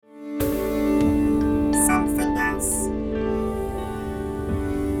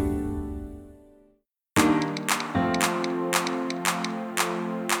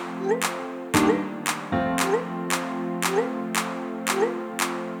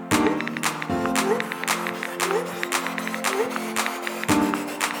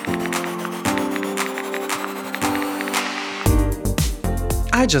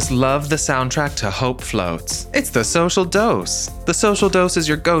I just love the soundtrack to Hope Floats. It's The Social Dose. The Social Dose is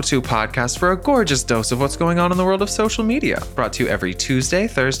your go-to podcast for a gorgeous dose of what's going on in the world of social media. Brought to you every Tuesday,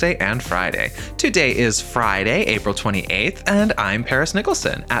 Thursday, and Friday. Today is Friday, April 28th, and I'm Paris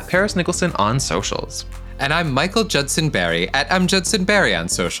Nicholson, at Paris Nicholson on socials. And I'm Michael Judson Barry, at Judson Barry on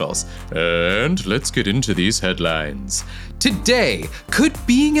socials. And let's get into these headlines. Today, could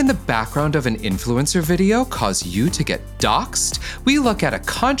being in the background of an influencer video cause you to get doxxed? We look at a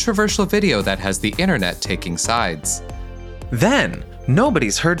controversial video that has the internet taking sides. Then,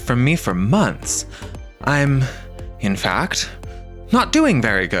 nobody's heard from me for months. I'm, in fact, not doing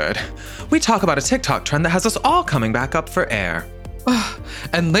very good. We talk about a TikTok trend that has us all coming back up for air.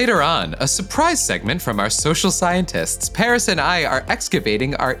 And later on, a surprise segment from our social scientists. Paris and I are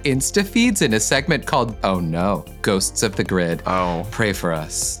excavating our Insta feeds in a segment called, oh no, Ghosts of the Grid. Oh. Pray for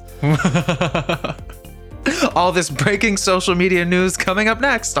us. All this breaking social media news coming up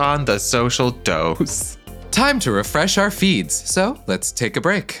next on The Social Dose. Time to refresh our feeds, so let's take a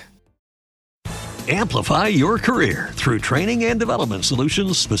break. Amplify your career through training and development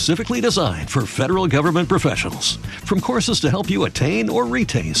solutions specifically designed for federal government professionals. From courses to help you attain or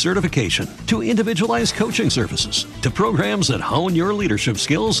retain certification, to individualized coaching services, to programs that hone your leadership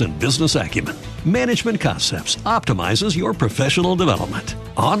skills and business acumen, Management Concepts optimizes your professional development.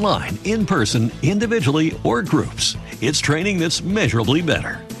 Online, in person, individually, or groups, it's training that's measurably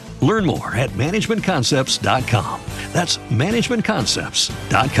better. Learn more at managementconcepts.com. That's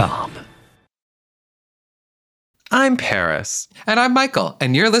managementconcepts.com. I'm Paris. And I'm Michael,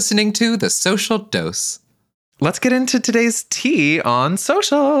 and you're listening to The Social Dose. Let's get into today's tea on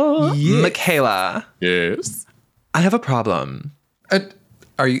social. Yeah. Michaela. Yes. I have a problem. Should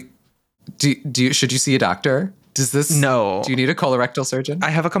you see a doctor? No. Do you need a colorectal surgeon?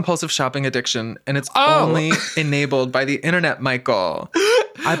 I have a compulsive shopping addiction, and it's only enabled by the internet, Michael.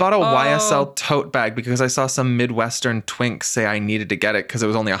 I bought a YSL tote bag because I saw some Midwestern twink say I needed to get it because it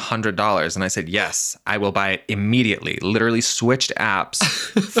was only $100. And I said, yes, I will buy it immediately. Literally switched apps,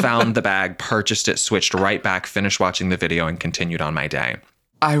 found the bag, purchased it, switched right back, finished watching the video, and continued on my day.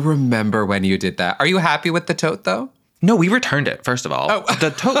 I remember when you did that. Are you happy with the tote, though? No, we returned it, first of all.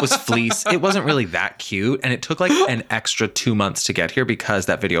 The tote was fleece. It wasn't really that cute. And it took like an extra 2 months to get here because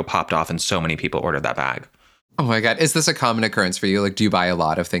that video popped off and so many people ordered that bag. Oh my God. Is this a common occurrence for you? Like, do you buy a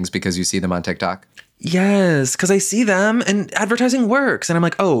lot of things because you see them on TikTok? Yes, because I see them and advertising works. And I'm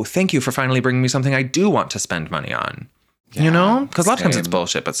like, oh, thank you for finally bringing me something I do want to spend money on. Yeah, you know? Because a lot of times it's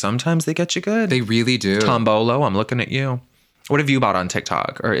bullshit, but sometimes they get you good. They really do. Tombolo, I'm looking at you. What have you bought on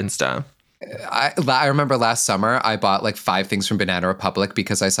TikTok or Insta? I remember last summer I bought like 5 things from Banana Republic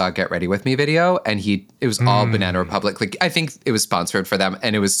because I saw a Get Ready With Me video and it was all Banana Republic. Like I think it was sponsored for them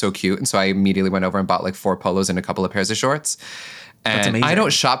and it was so cute. And so I immediately went over and bought like 4 polos and a couple of pairs of shorts. And that's amazing. I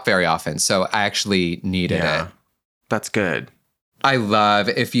don't shop very often, so I actually needed it. That's good. I love,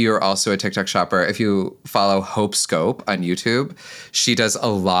 if you're also a TikTok shopper, if you follow Hope Scope on YouTube, she does a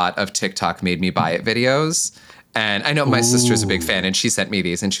lot of TikTok made me buy it videos. And I know my sister's a big fan, and she sent me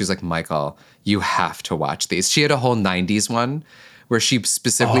these, and she was like, Michael, you have to watch these. She had a whole 90s one where she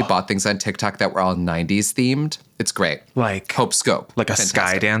specifically bought things on TikTok that were all 90s themed. It's great. Like Hope Scope. Like a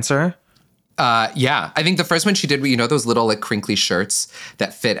sky dancer? Yeah. I think the first one she did, you know those little like crinkly shirts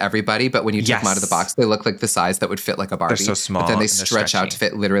that fit everybody, but when you took them out of the box, they look like the size that would fit like a Barbie. They're so small. But then they stretch out to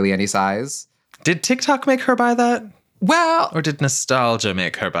fit literally any size. Did TikTok make her buy that? Well, or did nostalgia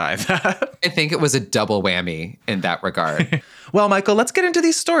make her buy that? I think it was a double whammy in that regard. Well, Michael, let's get into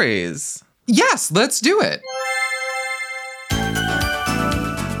these stories. Yes, let's do it.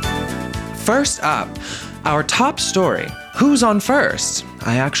 First up, our top story. Who's on first?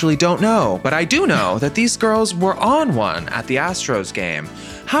 I actually don't know, but I do know that these girls were on one at the Astros game.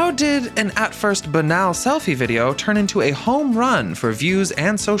 How did an at first banal selfie video turn into a home run for views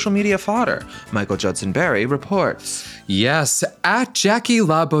and social media fodder? Michael Judson Barry reports. Yes, at Jackie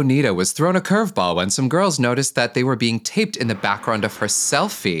La Bonita was thrown a curveball when some girls noticed that they were being taped in the background of her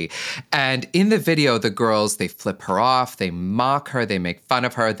selfie. And in the video, the girls, they flip her off, they mock her, they make fun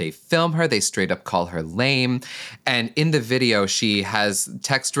of her, they film her, they straight up call her lame. And in the video, she has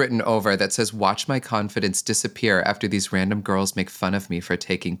text written over that says, watch my confidence disappear after these random girls make fun of me for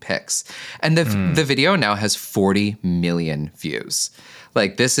taking pics. And the video now has 40 million views.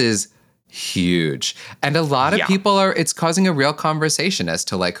 Like, this is huge. And a lot of people it's causing a real conversation as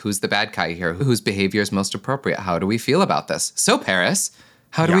to like, who's the bad guy here? Whose behavior is most appropriate? How do we feel about this? So Paris,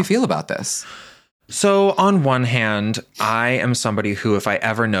 how do we feel about this? So on one hand, I am somebody who, if I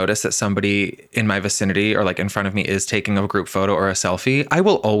ever notice that somebody in my vicinity or like in front of me is taking a group photo or a selfie, I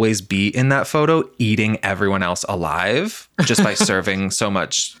will always be in that photo eating everyone else alive just by serving so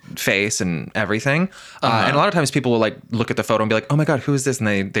much face and everything. And a lot of times people will like look at the photo and be like, oh my God, who is this?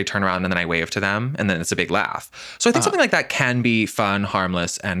 And they turn around and then I wave to them and then it's a big laugh. So I think something like that can be fun,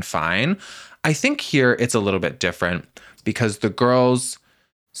 harmless, and fine. I think here it's a little bit different because the girls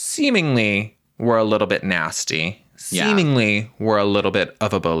seemingly were a little bit nasty, seemingly were a little bit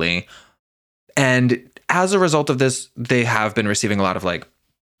of a bully. And as a result of this, they have been receiving a lot of like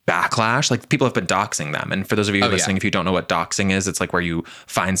backlash. Like people have been doxing them. And for those of you listening, if you don't know what doxing is, it's like where you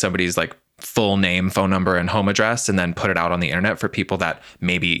find somebody's like full name, phone number, and home address and then put it out on the internet for people that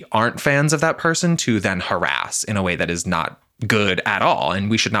maybe aren't fans of that person to then harass in a way that is not good at all.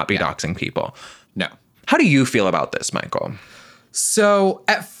 And we should not be doxing people. No. How do you feel about this, Michael? So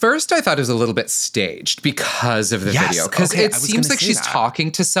at first I thought it was a little bit staged because of the video. Because it seems like she's talking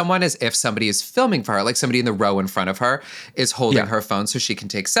to someone as if somebody is filming for her, like somebody in the row in front of her is holding her phone so she can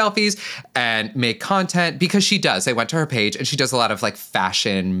take selfies and make content because she does. I went to her page and she does a lot of like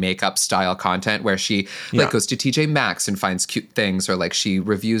fashion makeup style content where she like goes to TJ Maxx and finds cute things or like she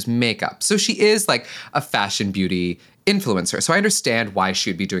reviews makeup. So she is like a fashion beauty influencer. So I understand why she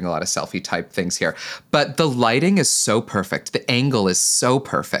would be doing a lot of selfie type things here. But the lighting is so perfect. The angle is so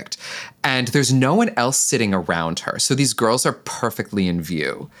perfect. And there's no one else sitting around her. So these girls are perfectly in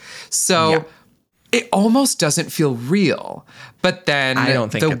view. So it almost doesn't feel real. But then I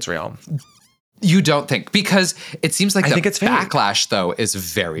don't think it's real. You don't think? Because it seems like I think it's backlash, though, is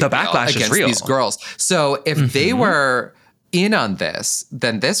very the real backlash against is real. These girls. So if they were in on this,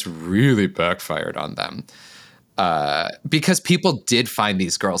 then this really backfired on them. Because people did find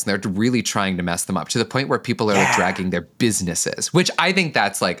these girls and they're really trying to mess them up to the point where people are like dragging their businesses, which I think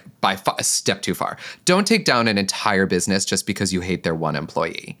that's like by far a step too far. Don't take down an entire business just because you hate their one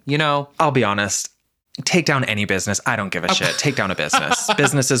employee, you know? I'll be honest. Take down any business. I don't give a shit. Take down a business.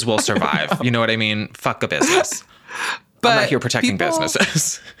 Businesses will survive. You know what I mean? Fuck a business. But I'm not here protecting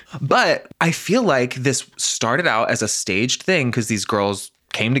businesses. But I feel like this started out as a staged thing because these girls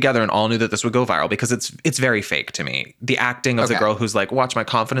came together and all knew that this would go viral because it's very fake to me. The acting of the girl who's like, watch my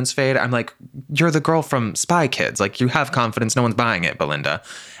confidence fade. I'm like, you're the girl from Spy Kids. Like, you have confidence. No one's buying it, Belinda.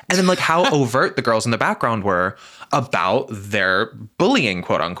 And then like how overt the girls in the background were about their bullying,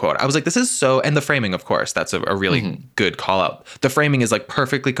 quote unquote. I was like, this is so, and the framing, of course, that's a really good call out. The framing is like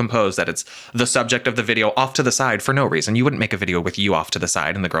perfectly composed that it's the subject of the video off to the side for no reason. You wouldn't make a video with you off to the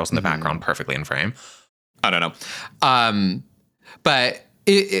side and the girls in the background perfectly in frame. I don't know. But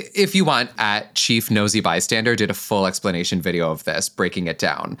if you want, at Chief Nosy Bystander did a full explanation video of this, breaking it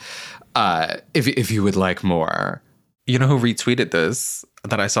down. If you would like more. You know who retweeted this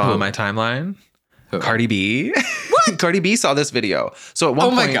that I saw on my timeline? Who? Cardi B. What? Cardi B saw this video. So at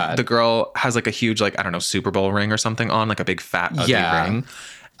one point, the girl has like a huge, like, I don't know, Super Bowl ring or something on, like a big fat ugly ring.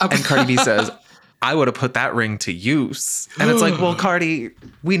 And Cardi B says, I would have put that ring to use. And it's like, well, Cardi,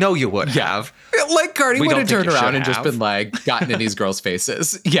 we know you would have. Like Cardi would have turned around and just been like, gotten in these girls'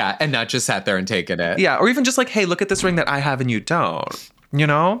 faces. Yeah, and not just sat there and taken it. Yeah, or even just like, hey, look at this ring that I have and you don't. You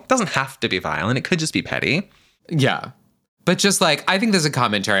know? It doesn't have to be violent. It could just be petty. Yeah. But just like, I think there's a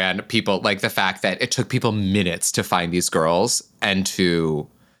commentary on people, like the fact that it took people minutes to find these girls and to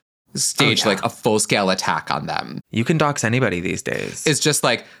stage like a full-scale attack on them. You can dox anybody these days. It's just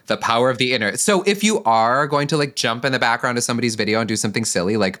like the power of the internet. So if you are going to like jump in the background of somebody's video and do something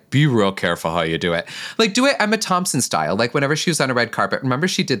silly, like be real careful how you do it. Like do it Emma Thompson style. Like whenever she was on a red carpet, remember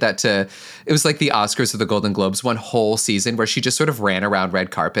she did that to, it was like the Oscars or the Golden Globes, one whole season where she just sort of ran around red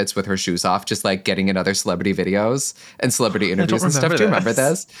carpets with her shoes off, just like getting in other celebrity videos and celebrity interviews and stuff. Do you remember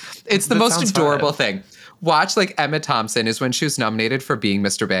this? It's the most adorable thing. Watch like Emma Thompson is when she was nominated for being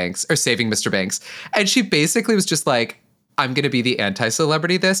Mr. Banks or saving Mr. Banks. And she basically was just like, I'm going to be the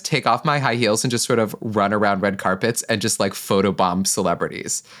anti-celebrity this, take off my high heels and just sort of run around red carpets and just like photobomb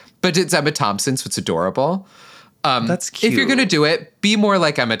celebrities. But it's Emma Thompson, so it's adorable. That's cute. If you're going to do it, be more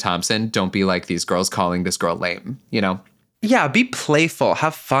like Emma Thompson. Don't be like these girls calling this girl lame, you know? Yeah, be playful.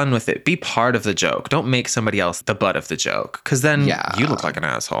 Have fun with it. Be part of the joke. Don't make somebody else the butt of the joke because then you look like an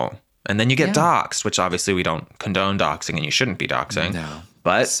asshole. And then you get doxxed, which obviously we don't condone doxing and you shouldn't be doxing. No.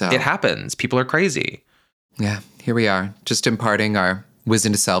 But it happens. People are crazy. Yeah, here we are, just imparting our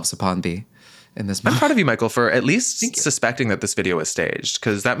wisdom to selves upon thee in this moment. I'm proud of you, Michael, for at least suspecting that this video was staged,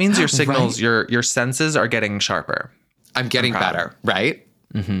 because that means your signals, your senses are getting sharper. I'm getting better, right?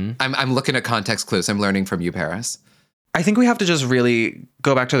 Mm-hmm. I'm looking at context clues. I'm learning from you, Paris. I think we have to just really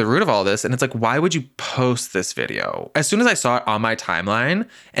go back to the root of all this. And it's like, why would you post this video? As soon as I saw it on my timeline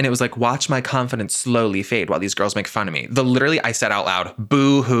and it was like, watch my confidence slowly fade while these girls make fun of me. Literally, I said out loud,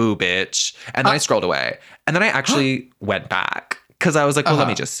 boo hoo, bitch. And then I scrolled away. And then I actually went back because I was like, well, let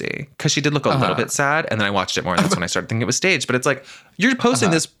me just see. Because she did look a little bit sad. And then I watched it more. And that's when I started thinking it was staged. But it's like, you're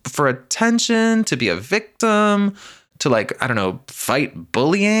posting this for attention, to be a victim, to like, I don't know, fight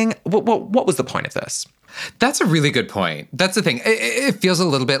bullying. What was the point of this? That's a really good point. That's the thing. It feels a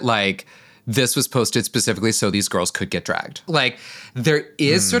little bit like this was posted specifically so these girls could get dragged. Like, there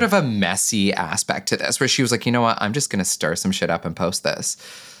is sort of a messy aspect to this where she was like, you know what? I'm just going to stir some shit up and post this.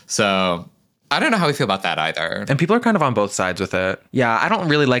 So I don't know how we feel about that either. And people are kind of on both sides with it. Yeah, I don't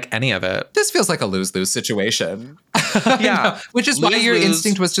really like any of it. This feels like a lose-lose situation. Yeah. Which is why your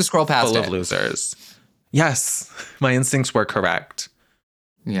instinct was to scroll past full it. Full of losers. Yes, my instincts were correct.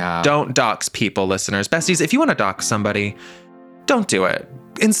 Yeah. Don't dox people, listeners. Besties, if you want to dox somebody, don't do it.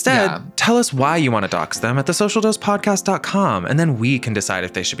 Instead, tell us why you want to dox them at thesocialdosepodcast.com, and then we can decide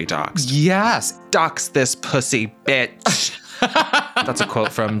if they should be doxed. Yes. Dox this pussy, bitch. That's a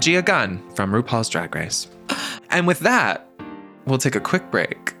quote from Gia Gunn from RuPaul's Drag Race. And with that, we'll take a quick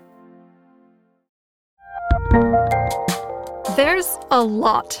break. There's a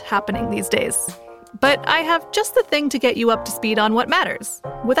lot happening these days. But I have just the thing to get you up to speed on what matters,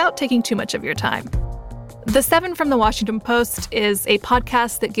 without taking too much of your time. The 7 from the Washington Post is a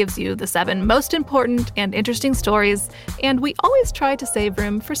podcast that gives you the 7 most important and interesting stories, and we always try to save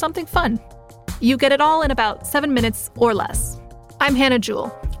room for something fun. You get it all in about 7 minutes or less. I'm Hannah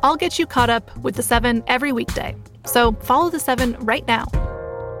Jewell. I'll get you caught up with the 7 every weekday. So follow the 7 right now.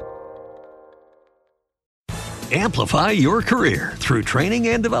 Amplify your career through training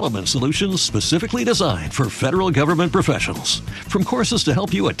and development solutions specifically designed for federal government professionals. From courses to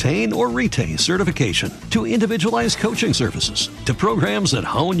help you attain or retain certification, to individualized coaching services, to programs that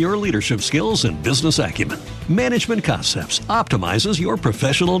hone your leadership skills and business acumen, Management Concepts optimizes your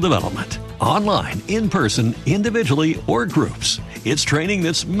professional development. Online, in person, individually, or groups, it's training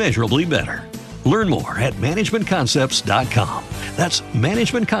that's measurably better. Learn more at managementconcepts.com. That's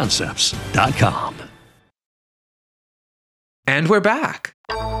managementconcepts.com. And we're back.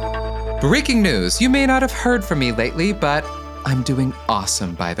 Breaking news. You may not have heard from me lately, but I'm doing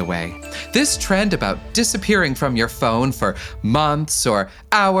awesome, by the way. This trend about disappearing from your phone for months or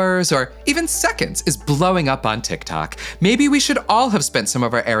hours or even seconds is blowing up on TikTok. Maybe we should all have spent some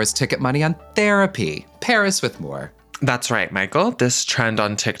of our era's ticket money on therapy. Paris with more. That's right, Michael. This trend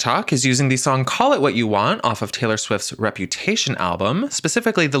on TikTok is using the song Call It What You Want off of Taylor Swift's Reputation album,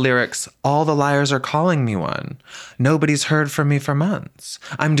 specifically the lyrics, all the liars are calling me one. Nobody's heard from me for months.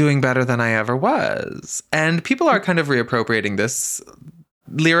 I'm doing better than I ever was. And people are kind of reappropriating this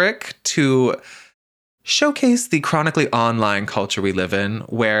lyric to showcase the chronically online culture we live in,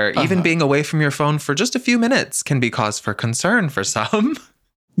 where even being away from your phone for just a few minutes can be cause for concern for some.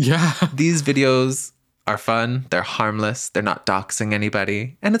 Yeah. These videos are fun, they're harmless, they're not doxing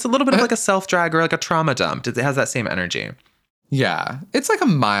anybody, and it's a little bit of like a self-drag or like a trauma dump. It has that same energy. Yeah, it's like a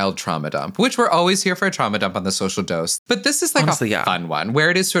mild trauma dump, which we're always here for a trauma dump on the Social Dose. But this is like Honestly, a fun one, where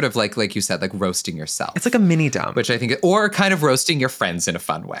it is sort of like you said, like roasting yourself. It's like a mini dump. Which I think, or kind of roasting your friends in a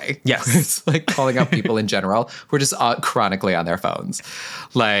fun way. Yes. It's like calling out people in general who are just chronically on their phones.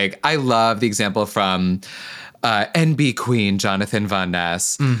 Like, I love the example from NB Queen, Jonathan Van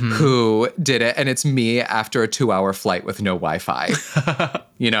Ness, who did it. And it's me after a 2-hour flight with no Wi-Fi,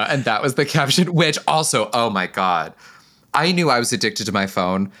 and that was the caption, which also, oh my God. I knew I was addicted to my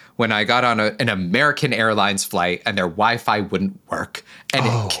phone when I got on an American Airlines flight and their Wi-Fi wouldn't work. And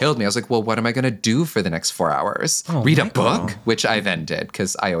it killed me. I was like, well, what am I going to do for the next 4 hours? Read a book? Which I then did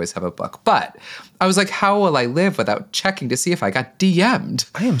because I always have a book. But I was like, how will I live without checking to see if I got DM'd?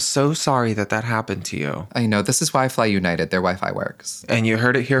 I am so sorry that happened to you. I know. This is why I Fly United. Their Wi-Fi works. And you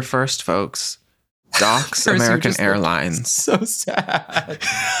heard it here first, folks. Dox American Airlines. So sad.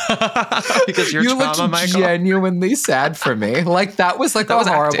 Because you're you trauma, looked Michael. genuinely sad for me. Like that was like a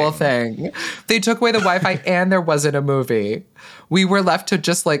horrible thing. They took away the Wi-Fi and there wasn't a movie. We were left to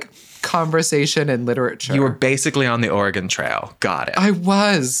just like conversation and literature. You were basically on the Oregon Trail. Got it. I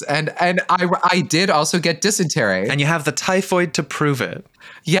was. And I did also get dysentery. And you have the typhoid to prove it.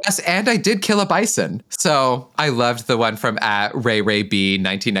 Yes, and I did kill a bison. So I loved the one from @RayRayB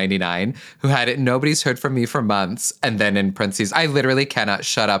 1999 who had it. Nobody's heard from me for months. And then in parentheses, I literally cannot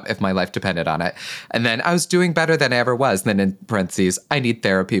shut up if my life depended on it. And then I was doing better than I ever was. And then in parentheses, I need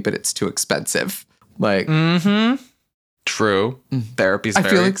therapy, but it's too expensive. Like, True. Therapy's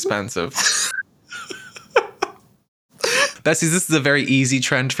very expensive. Besties, this is a very easy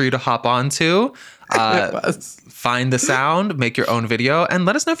trend for you to hop onto. Find the sound, make your own video, and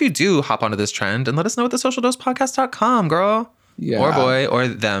let us know if you do hop onto this trend, and let us know at thesocialdosepodcast.com, girl. Yeah. Or boy, or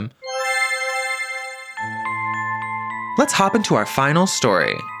them. Let's hop into our final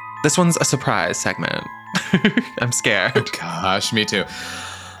story. This one's a surprise segment. I'm scared. Gosh, me too.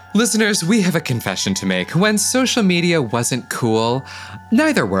 Listeners, we have a confession to make. When social media wasn't cool,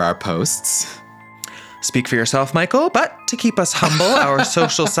 neither were our posts. Speak for yourself, Michael, but to keep us humble, our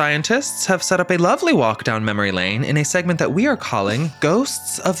social scientists have set up a lovely walk down memory lane in a segment that we are calling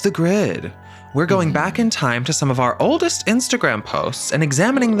Ghosts of the Grid. We're going back in time to some of our oldest Instagram posts and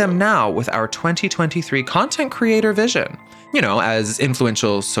examining them now with our 2023 content creator vision, as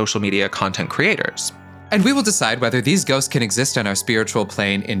influential social media content creators. And we will decide whether these ghosts can exist on our spiritual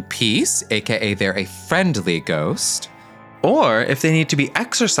plane in peace, aka they're a friendly ghost, or if they need to be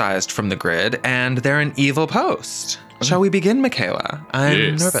exorcised from the grid and they're an evil post. Shall we begin, Michaela?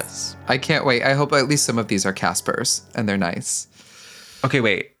 I'm nervous. I can't wait. I hope at least some of these are Caspers, and they're nice. Okay,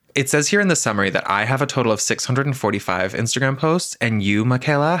 wait. It says here in the summary that I have a total of 645 Instagram posts, and you,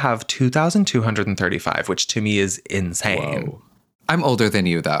 Michaela, have 2,235, which to me is insane. Whoa. I'm older than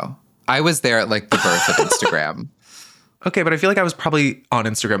you, though. I was there at the birth of Instagram. Okay, but I feel like I was probably on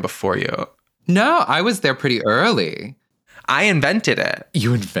Instagram before you. No, I was there pretty early. I invented it.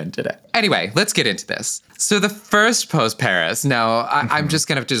 You invented it. Anyway, let's get into this. So the first post, Paris. Now, I'm just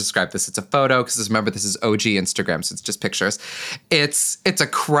going to have to describe this. It's a photo because remember, this is OG Instagram, so it's just pictures. It's a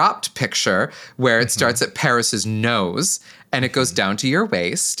cropped picture where it starts at Paris's nose and it goes down to your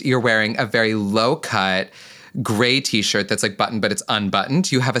waist. You're wearing a very low-cut gray t-shirt that's buttoned, but it's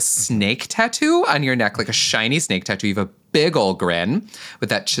unbuttoned. You have a snake tattoo on your neck, like a shiny snake tattoo. You have a big old grin with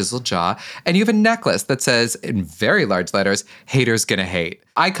that chiseled jaw. And you have a necklace that says in very large letters, haters gonna hate.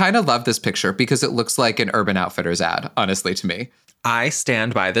 I kind of love this picture because it looks like an Urban Outfitters ad, honestly, to me. I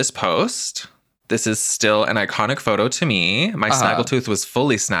stand by this post. This is still an iconic photo to me. My snaggletooth was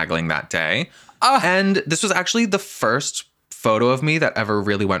fully snaggling that day. And this was actually the first photo of me that ever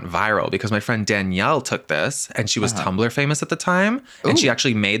really went viral because my friend Danielle took this and she was Tumblr famous at the time. And she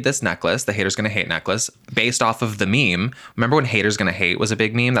actually made this necklace, the Haters Gonna Hate necklace, based off of the meme. Remember when Haters Gonna Hate was a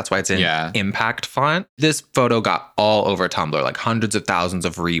big meme? That's why it's in impact font. This photo got all over Tumblr, like hundreds of thousands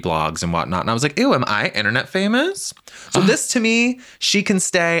of reblogs and whatnot. And I was like, ew, am I internet famous? So this to me, she can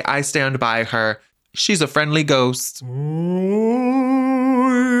stay. I stand by her. She's a friendly ghost.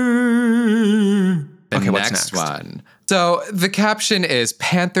 Okay, what's next? One. So the caption is,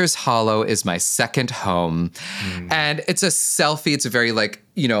 Panther's Hollow is my second home. And it's a selfie. It's a very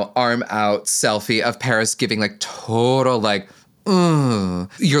arm out selfie of Paris giving total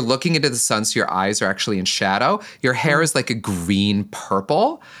you're looking into the sun, so your eyes are actually in shadow. Your hair is like a green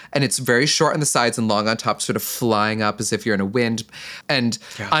purple, and it's very short on the sides and long on top, sort of flying up as if you're in a wind. And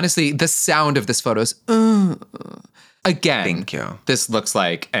honestly, the sound of this photo is, again, thank you. This looks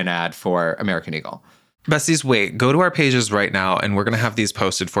like an ad for American Eagle. Besties, wait, go to our pages right now and we're going to have these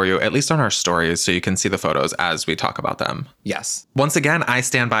posted for you, at least on our stories, so you can see the photos as we talk about them. Yes. Once again, I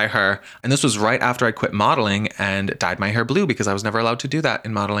stand by her. And this was right after I quit modeling and dyed my hair blue because I was never allowed to do that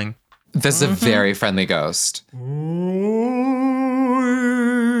in modeling. This is a very friendly ghost.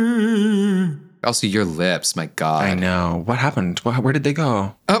 Also, your lips, my God. I know. What happened? Where did they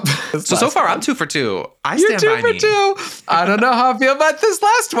go? Oh, so far, I'm 2 for 2. I stand You're by 2 for me. 2. I don't know how I feel about this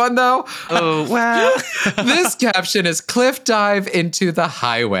last one, though. Oh, well. This caption is cliff dive into the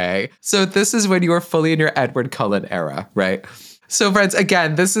highway. So this is when you were fully in your Edward Cullen era, right? So friends,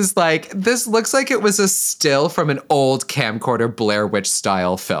 again, this looks like it was a still from an old camcorder Blair Witch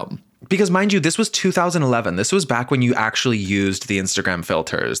style film. Because mind you, this was 2011. This was back when you actually used the Instagram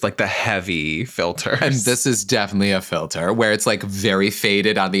filters, like the heavy filters. And this is definitely a filter where it's very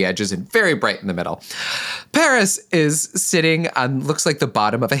faded on the edges and very bright in the middle. Paris is sitting on, looks like the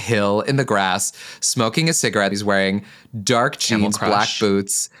bottom of a hill in the grass, smoking a cigarette. He's wearing dark jeans, black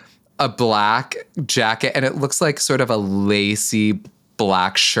boots, a black jacket, and it looks like sort of a lacy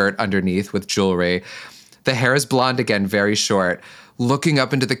black shirt underneath with jewelry. The hair is blonde again, very short. Looking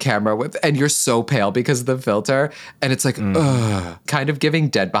up into the camera and you're so pale because of the filter. And it's kind of giving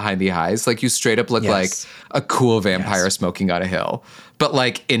dead behind the eyes. You straight up look like a cool vampire smoking on a hill. But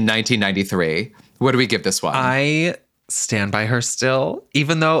in 1993, what do we give this one? I stand by her still,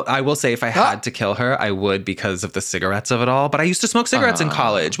 even though I will say if I had to kill her, I would because of the cigarettes of it all. But I used to smoke cigarettes in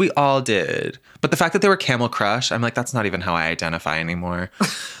college. We all did. But the fact that they were Camel Crush, I'm like, that's not even how I identify anymore.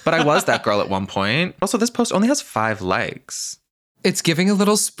 But I was that girl at one point. Also, this post only has 5 likes. It's giving a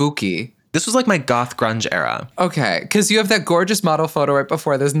little spooky. This was like my goth grunge era. Okay, because you have that gorgeous model photo right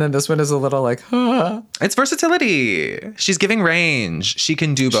before this, and then this one is a little like, huh. It's versatility. She's giving range. She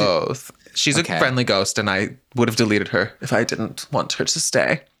can do both. She's a friendly ghost, and I would have deleted her if I didn't want her to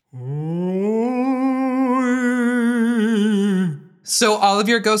stay. So all of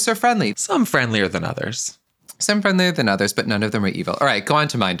your ghosts are friendly. Some friendlier than others. Some friendlier than others, but none of them are evil. All right, go on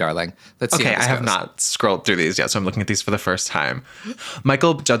to mine, darling. Let's see. Okay, I have not scrolled through these yet, so I'm looking at these for the first time.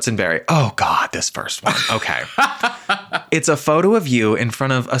 Michael Judson Berry. Oh, God, this first one. Okay. It's a photo of you in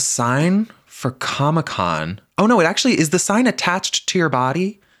front of a sign for Comic-Con. Oh, no, it actually is the sign attached to your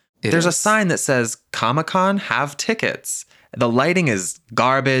body. There's a sign that says Comic-Con have tickets. The lighting is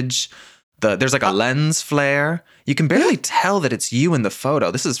garbage. There's like a lens flare. You can barely tell that it's you in the photo.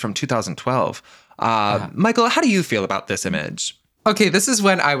 This is from 2012. Michael, how do you feel about this image? Okay, this is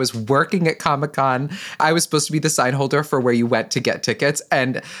when I was working at Comic-Con. I was supposed to be the sign holder for where you went to get tickets,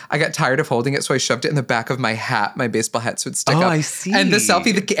 and I got tired of holding it, so I shoved it in the back of my hat, my baseball hat, so it'd stick up. I see. And the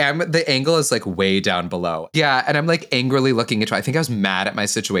selfie, the angle is like way down below. Yeah, and I'm like angrily looking into it. I think I was mad at my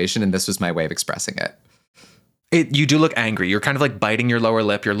situation, and this was my way of expressing it. You do look angry. You're kind of like biting your lower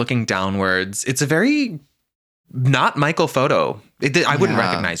lip. You're looking downwards. It's a very not Michael photo. I wouldn't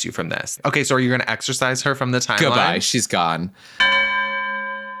recognize you from this. Okay, so are you going to exorcise her from the timeline? Goodbye. She's gone.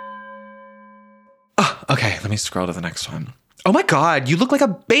 Oh, okay, let me scroll to the next one. Oh my God, you look like a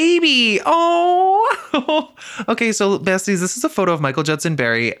baby. Oh. Okay, so besties, this is a photo of Michael Judson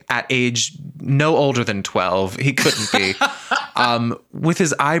Berry at age no older than 12. He couldn't be. With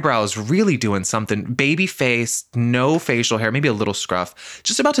his eyebrows really doing something. Baby face, no facial hair, maybe a little scruff.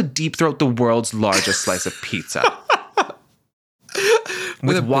 Just about to deep throat the world's largest slice of pizza.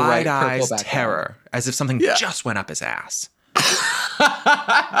 With wide eyes, terror, as if something just went up his ass.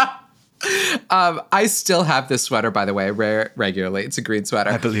 I still have this sweater, by the way, regularly. It's a green sweater.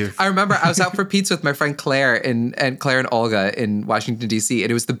 I believe. I remember I was out for pizza with my friend Claire and Olga in Washington, D.C.,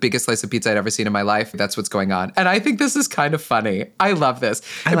 and it was the biggest slice of pizza I'd ever seen in my life. That's what's going on. And I think this is kind of funny. I love this.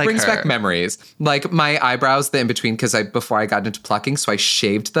 It brings back memories. Like my eyebrows, the in-between, because before I got into plucking, so I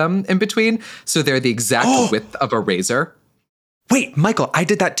shaved them in between. So they're the exact width of a razor. Wait, Michael, I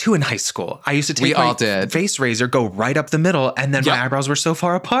did that too in high school. I used to take my face razor, go right up the middle, and then my eyebrows were so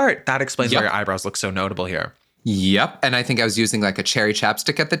far apart. That explains why your eyebrows look so notable here. Yep. And I think I was using like a cherry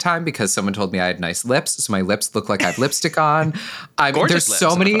chapstick at the time because someone told me I had nice lips. So my lips look like I have lipstick on. Gorgeous there's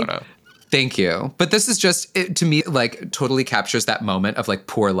so many. photo. Thank you. But this is just, to me, like totally captures that moment of like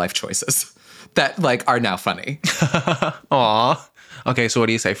poor life choices that like are now funny. Aw. Okay, so what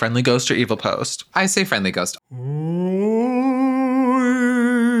do you say? Friendly ghost or evil post? I say friendly ghost.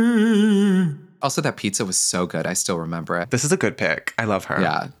 Also, that pizza was so good. I still remember it. This is a good pick. I love her.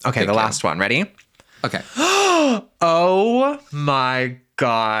 Yeah. Okay, the last one. Ready? Okay. Oh my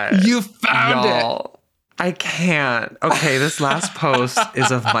God. You found it. I can't. Okay, this last post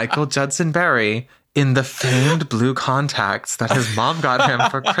is of Michael Judson Berry in the famed blue contacts that his mom got him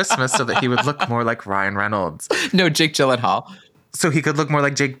for Christmas so that he would look more like Ryan Reynolds. No, Jake Gyllenhaal. So he could look more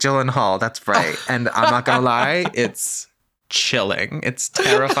like Jake Gyllenhaal. That's right. And I'm not going to lie, it's chilling. It's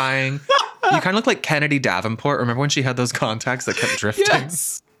terrifying. You kind of look like Kennedy Davenport. Remember when she had those contacts that kept drifting?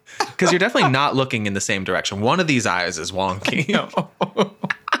 Yes. Because you're definitely not looking in the same direction. One of these eyes is wonky.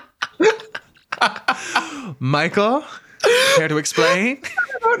 Michael, care to explain?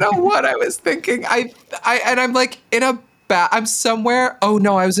 I don't know what I was thinking. I'm like in a I'm somewhere. Oh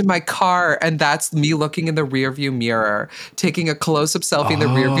no, I was in my car, and that's me looking in the rearview mirror, taking a close-up selfie in the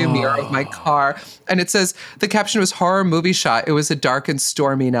rearview mirror of my car. And it says the caption was horror movie shot. It was a dark and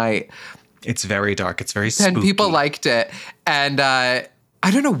stormy night. It's very dark. It's very spooky. And people liked it. And I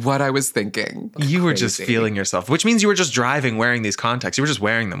don't know what I was thinking. You were just feeling yourself, which means you were just driving wearing these contacts. You were just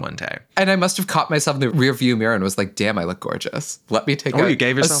wearing them one day. And I must have caught myself in the rearview mirror and was like, damn, I look gorgeous. Let me take you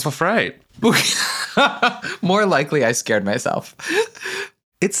gave yourself a fright. More likely I scared myself.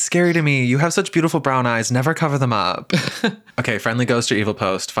 It's scary to me. You have such beautiful brown eyes. Never cover them up. Okay, friendly ghost or evil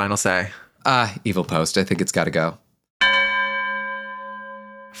post? Final say. Evil post. I think it's got to go.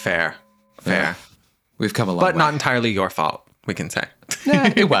 Fair. Fair. We've come a long way. But not entirely your fault, we can say.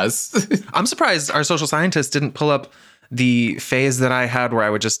 Yeah, it was. I'm surprised our social scientists didn't pull up the phase that I had where I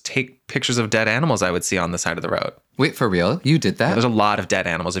would just take pictures of dead animals I would see on the side of the road. Wait, for real? You did that? Yeah, there's a lot of dead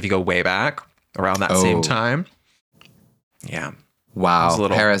animals if you go way back around that same time. Yeah. Wow.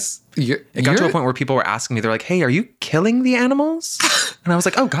 Paris. It got to a point where people were asking me, they're like, hey, are you killing the animals? And I was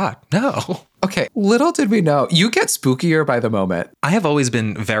like, oh God, no. Okay. Little did we know. You get spookier by the moment. I have always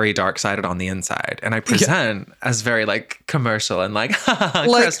been very dark-sided on the inside. And I present as very like commercial and like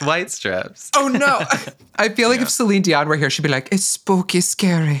Crest white strips. Oh no. I feel like if Celine Dion were here, she'd be like, it's spooky,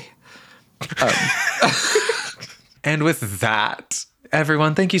 scary. And with that,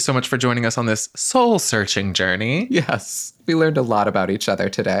 everyone, thank you so much for joining us on this soul-searching journey. Yes, we learned a lot about each other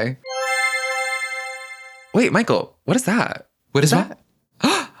today. Wait, Michael, what is that? What is that?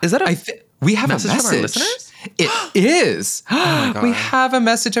 Is that a we have message a message from our listeners? It is. Oh my God. We have a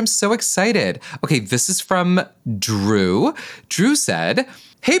message. I'm so excited. Okay, this is from Drew. Drew said,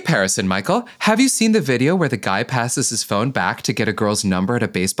 "Hey, Paris and Michael, have you seen the video where the guy passes his phone back to get a girl's number at a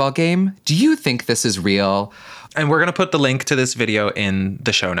baseball game? Do you think this is real?" And we're going to put the link to this video in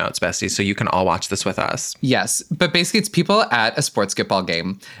the show notes, besties, so you can all watch this with us. Yes, but basically it's people at a sports football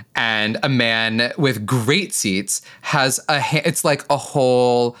game, and a man with great seats has it's like a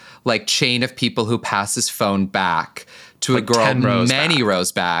whole like chain of people who pass his phone back to Like a girl 10 rows many back.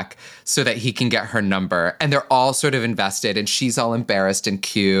 rows back so that he can get her number. And they're all sort of invested, and she's all embarrassed and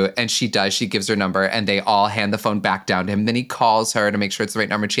cute, and she gives her number, and they all hand the phone back down to him. Then he calls her to make sure it's the right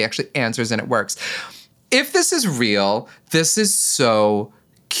number, and she actually answers, and it works. If this is real, this is so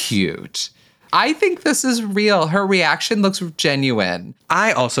cute. I think this is real. Her reaction looks genuine.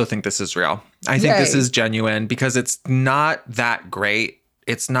 I also think this is real. I think this Yay. is genuine because it's not that great.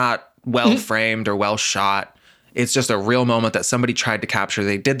 It's not well framed or well shot. It's just a real moment that somebody tried to capture.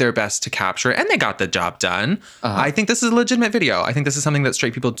 They did their best to capture, and they got the job done. I think this is a legitimate video. I think this is something that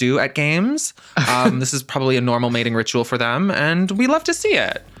straight people do at games. This is probably a normal mating ritual for them, and we love to see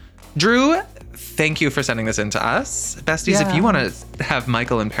it. Drew, thank you for sending this in to us. Besties, if you want to have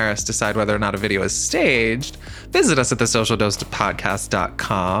Michael and Paris decide whether or not a video is staged, visit us at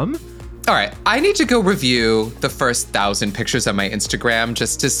thesocialdosedpodcast.com. All right, I need to go review the first 1,000 pictures on my Instagram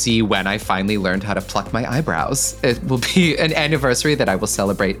just to see when I finally learned how to pluck my eyebrows. It will be an anniversary that I will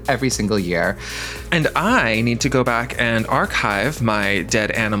celebrate every single year. And I need to go back and archive my dead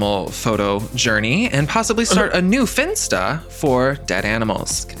animal photo journey and possibly start a new Finsta for dead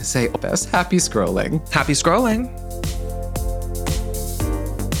animals. To say this, happy scrolling. Happy scrolling.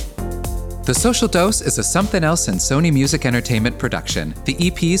 The Social Dose is a Something Else and Sony Music Entertainment production. The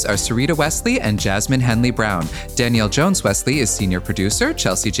EPs are Sarita Wesley and Jasmine Henley Brown. Danielle Jones Wesley is senior producer,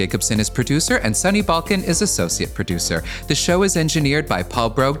 Chelsea Jacobson is producer, and Sunny Balkin is associate producer. The show is engineered by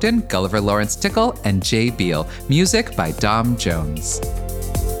Paul Brogdon, Gulliver Lawrence Tickle, and Jay Beal. Music by Dom Jones.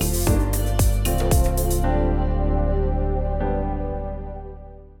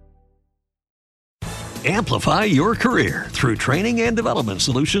 Amplify your career through training and development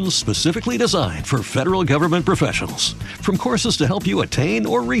solutions specifically designed for federal government professionals. From courses to help you attain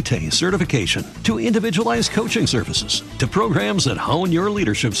or retain certification, to individualized coaching services, to programs that hone your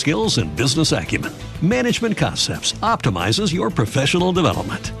leadership skills and business acumen, Management Concepts optimizes your professional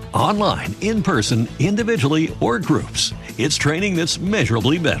development. Online, in person, individually, or groups, it's training that's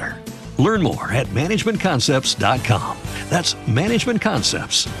measurably better. Learn more at managementconcepts.com. That's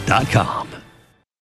managementconcepts.com.